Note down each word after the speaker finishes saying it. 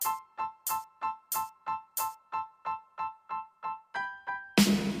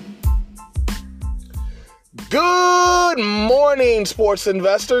Good morning, sports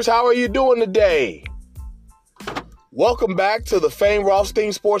investors. How are you doing today? Welcome back to the Fame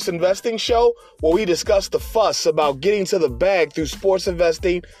Rothstein Sports Investing Show, where we discuss the fuss about getting to the bag through sports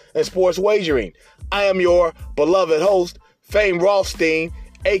investing and sports wagering. I am your beloved host, Fame Rothstein,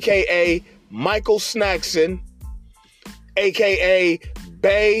 a.k.a. Michael Snackson, a.k.a.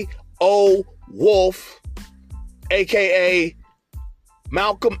 Bay O. Wolf, a.k.a.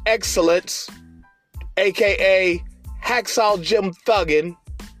 Malcolm Excellence, a.k.a. Hacksaw Jim Thuggin,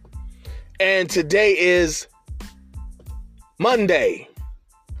 and today is Monday.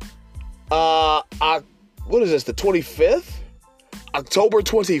 What is this, the 25th? October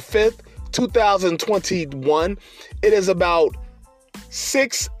 25th, 2021. It is about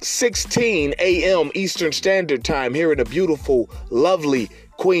 6:16 a.m. Eastern Standard Time here in the beautiful, lovely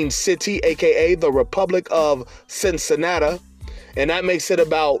Queen City, a.k.a. the Republic of Cincinnati. And that makes it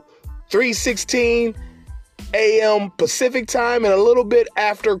about 3:16 a.m. Pacific Time and a little bit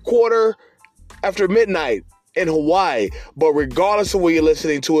after midnight in Hawaii. But regardless of where you're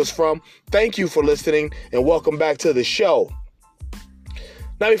listening to us from, thank you for listening and welcome back to the show.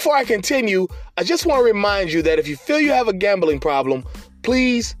 Now, before I continue, I just want to remind you that if you feel you have a gambling problem,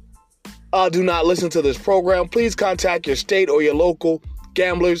 please do not listen to this program. Please contact your state or your local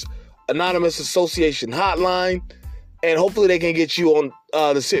Gamblers Anonymous Association hotline, and hopefully they can get you on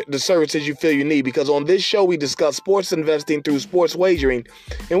the services you feel you need, because on this show we discuss sports investing through sports wagering,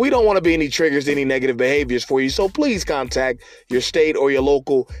 and we don't want to be any triggers to any negative behaviors for you. So please contact your state or your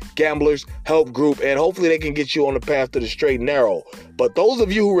local Gamblers Help Group, and hopefully they can get you on the path to the straight and narrow. But those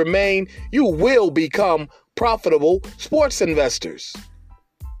of you who remain, you will become profitable sports investors,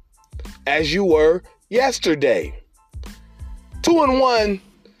 as you were yesterday. 2-1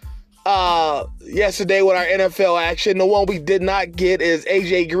 yesterday with our NFL action. The one we did not get is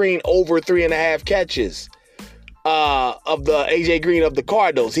AJ Green over 3.5 catches of the AJ Green of the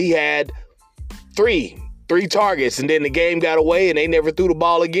Cardinals. He had three targets, and then the game got away and they never threw the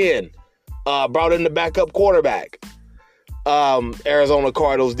ball again. Brought in the backup quarterback. Arizona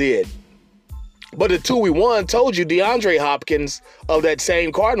Cardinals did. But the 2 we won told you DeAndre Hopkins of that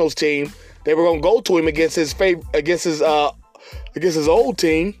same Cardinals team, they were going to go to him against his old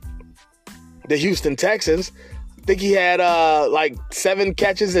team, the Houston Texans. I think he had like 7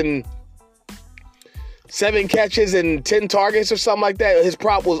 catches and 10 targets or something like that. His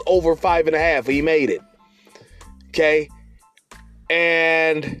prop was over 5.5. He made it. Okay.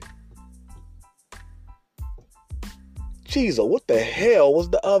 And jeez, what the hell was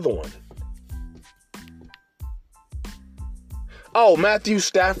the other one? Oh, Matthew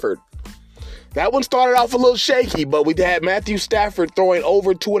Stafford. That one started off a little shaky, but we had Matthew Stafford throwing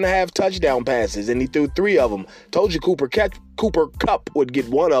over 2.5 touchdown passes, and he threw 3 of them. Told you Cooper Kupp would get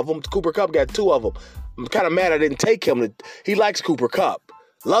 1 of them. Cooper Kupp got 2 of them. I'm kind of mad I didn't take him. He likes Cooper Kupp.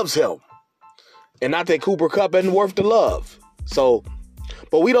 Loves him. And not that Cooper Kupp isn't worth the love. So,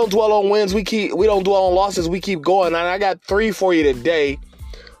 but we don't dwell on wins. We don't dwell on losses. We keep going. And I got 3 for you today.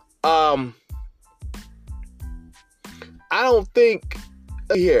 I don't think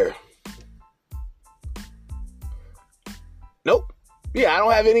here. Nope. Yeah, I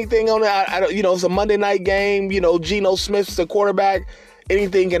don't have anything on that. I don't. It's a Monday night game. Geno Smith's the quarterback.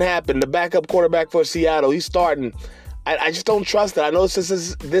 Anything can happen. The backup quarterback for Seattle, he's starting. I just don't trust it. I know this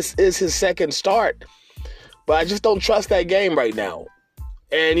is his second start, but I just don't trust that game right now.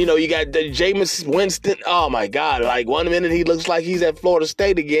 And, you got the Jameis Winston. Oh, my God. Like, 1 minute he looks like he's at Florida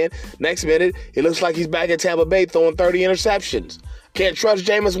State again. Next minute, it looks like he's back at Tampa Bay throwing 30 interceptions. Can't trust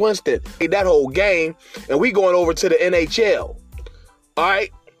Jameis Winston. That whole game. And we going over to the NHL. All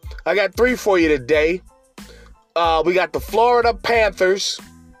right. I got 3 for you today. We got the Florida Panthers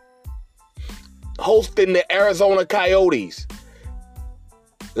hosting the Arizona Coyotes.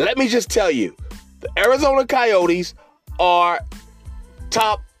 Let me just tell you, the Arizona Coyotes are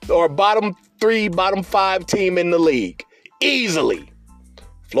top or bottom 3, bottom 5 team in the league. Easily.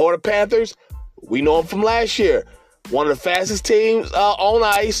 Florida Panthers, we know them from last year. One of the fastest teams on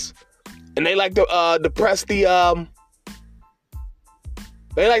ice. And they like to depress the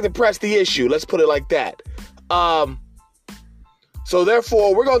issue. Let's put it like that. So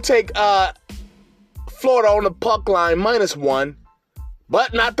therefore, we're going to take Florida on the puck line -1,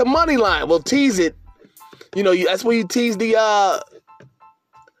 but not the money line. We'll tease it. That's where you tease the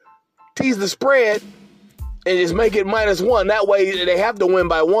spread and just make it -1. That way they have to win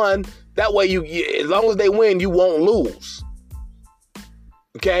by 1. That way as long as they win, you won't lose.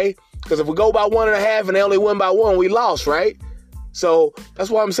 Okay? Because if we go by 1.5 and they only win by 1, we lost, right? So that's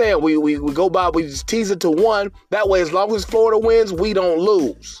what I'm saying. We go by, we just tease it to 1. That way, as long as Florida wins, we don't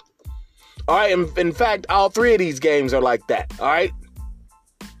lose. All right. In fact, all three of these games are like that. All right.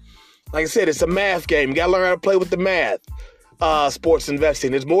 Like I said, it's a math game. You got to learn how to play with the math. Sports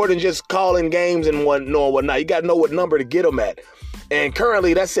investing. It's more than just calling games and knowing whatnot. You got to know what number to get them at. And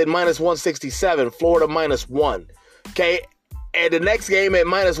currently, that's at minus 167. Florida minus 1. Okay. And the next game at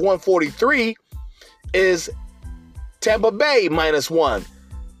minus 143 is Tampa Bay minus 1.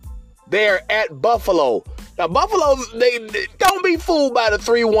 They're at Buffalo. Now, Buffalo, they don't be fooled by the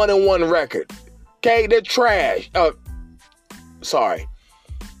 3-1-1 record. Okay, they're trash. Sorry.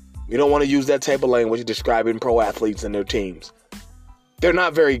 You don't want to use that type of language describing pro athletes and their teams. They're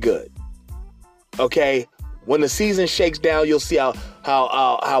not very good. Okay? When the season shakes down, you'll see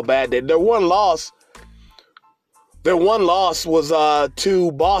how bad they. Their one loss was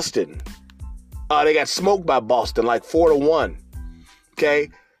to Boston. They got smoked by Boston like 4-1. Okay?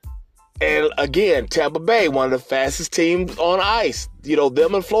 And again, Tampa Bay, one of the fastest teams on ice. You know,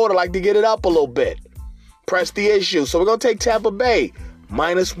 them and Florida like to get it up a little bit. Press the issue. So we're going to take Tampa Bay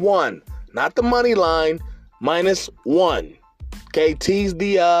minus 1. Not the money line, minus 1. Okay, tease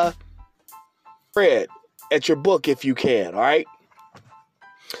the spread at your book if you can, all right?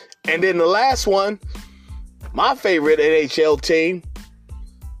 And then the last one, my favorite NHL team,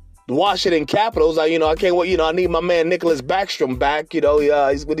 the Washington Capitals. I can't wait. I need my man Nicholas Backstrom back. He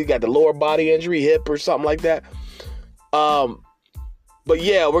got the lower body injury, hip or something like that. But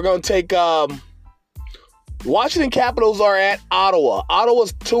yeah, we're gonna take Washington Capitals are at Ottawa.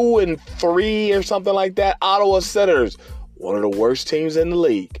 Ottawa's 2-3 or something like that. Ottawa Senators, one of the worst teams in the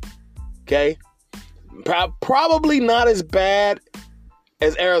league. Okay, probably not as bad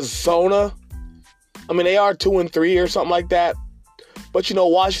as Arizona. I mean, they are 2-3 or something like that. But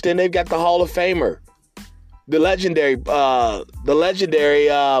Washington, they've got the Hall of Famer, the legendary Alex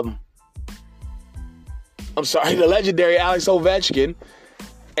Ovechkin.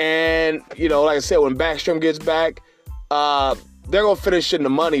 And, like I said, when Backstrom gets back, they're going to finish in the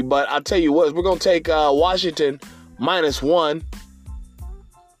money. But I'll tell you what, we're going to take Washington minus 1,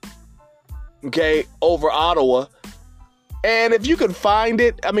 okay, over Ottawa. And if you can find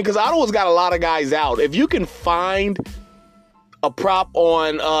it, because Ottawa's got a lot of guys out. If you can find a prop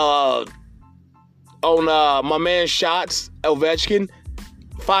on my man Shots, Ovechkin,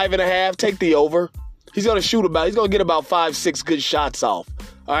 5.5, take the over. He's going to get about 5-6 good shots off,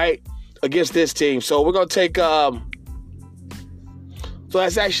 all right, against this team. So we're going to take, so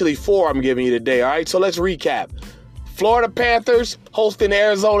that's actually 4 I'm giving you today, all right? So let's recap. Florida Panthers hosting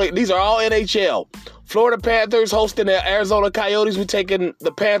Arizona. These are all NHL. Florida Panthers hosting the Arizona Coyotes. We're taking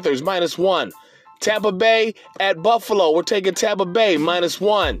the Panthers minus 1. Tampa Bay at Buffalo. We're taking Tampa Bay minus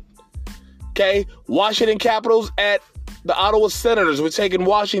 1. Okay. Washington Capitals at the Ottawa Senators. We're taking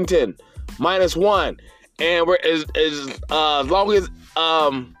Washington minus 1. And we're as long as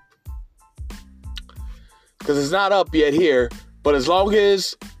because it's not up yet here, but as long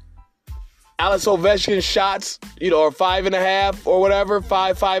as Alex Ovechkin shots, are 5.5 or whatever,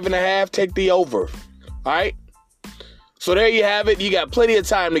 5.5, take the over. All right. So there you have it. You got plenty of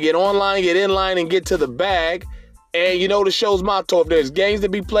time to get online, get in line, and get to the bag. And the show's motto, if there's games to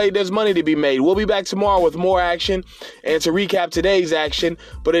be played, there's money to be made. We'll be back tomorrow with more action and to recap today's action.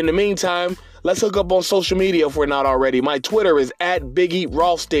 But in the meantime, let's hook up on social media if we're not already. My Twitter is at Biggie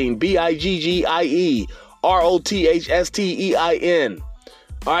Rothstein, BIGGIE ROTHSTEIN.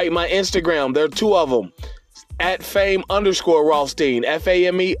 All right, my Instagram, there are 2 of them. At Fame_Rothstein,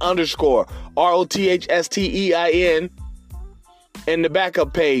 FAME_ROTHSTEIN. And the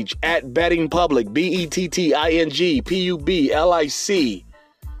backup page at Betting Public, BETTING PUBLIC.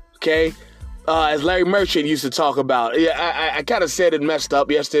 Okay? As Larry Merchant used to talk about. Yeah, I kind of said it messed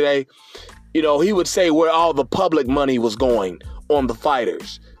up yesterday. He would say where all the public money was going on the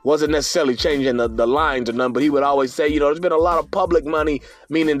fighters. Wasn't necessarily changing the lines or nothing, but he would always say, there's been a lot of public money,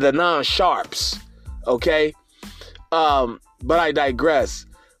 meaning the non-sharps. Okay? But I digress.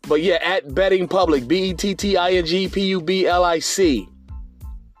 But yeah, at Betting Public, BETTING PUBLIC.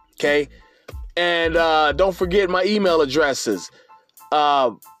 Okay? And don't forget my email addresses.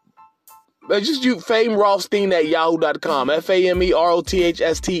 Just use FameRothstein at yahoo.com.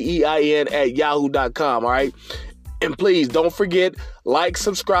 FAMEROTHSTEIN at yahoo.com. All right? And please don't forget, like,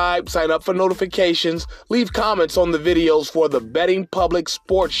 subscribe, sign up for notifications, leave comments on the videos for the Betting Public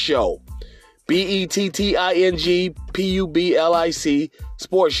Sports Show. BETTING PUBLIC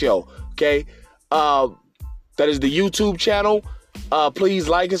Sports Show. Okay? That is the YouTube channel. Please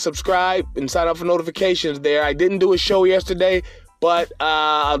like and subscribe and sign up for notifications there. I didn't do a show yesterday, but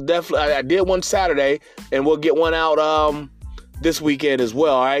I did one Saturday, and we'll get one out this weekend as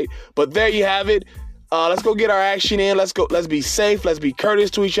well. All right? But there you have it. Let's go get our action in. Let's be safe. Let's be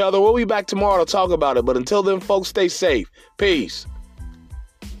courteous to each other. We'll be back tomorrow to talk about it. But until then, folks, stay safe. Peace.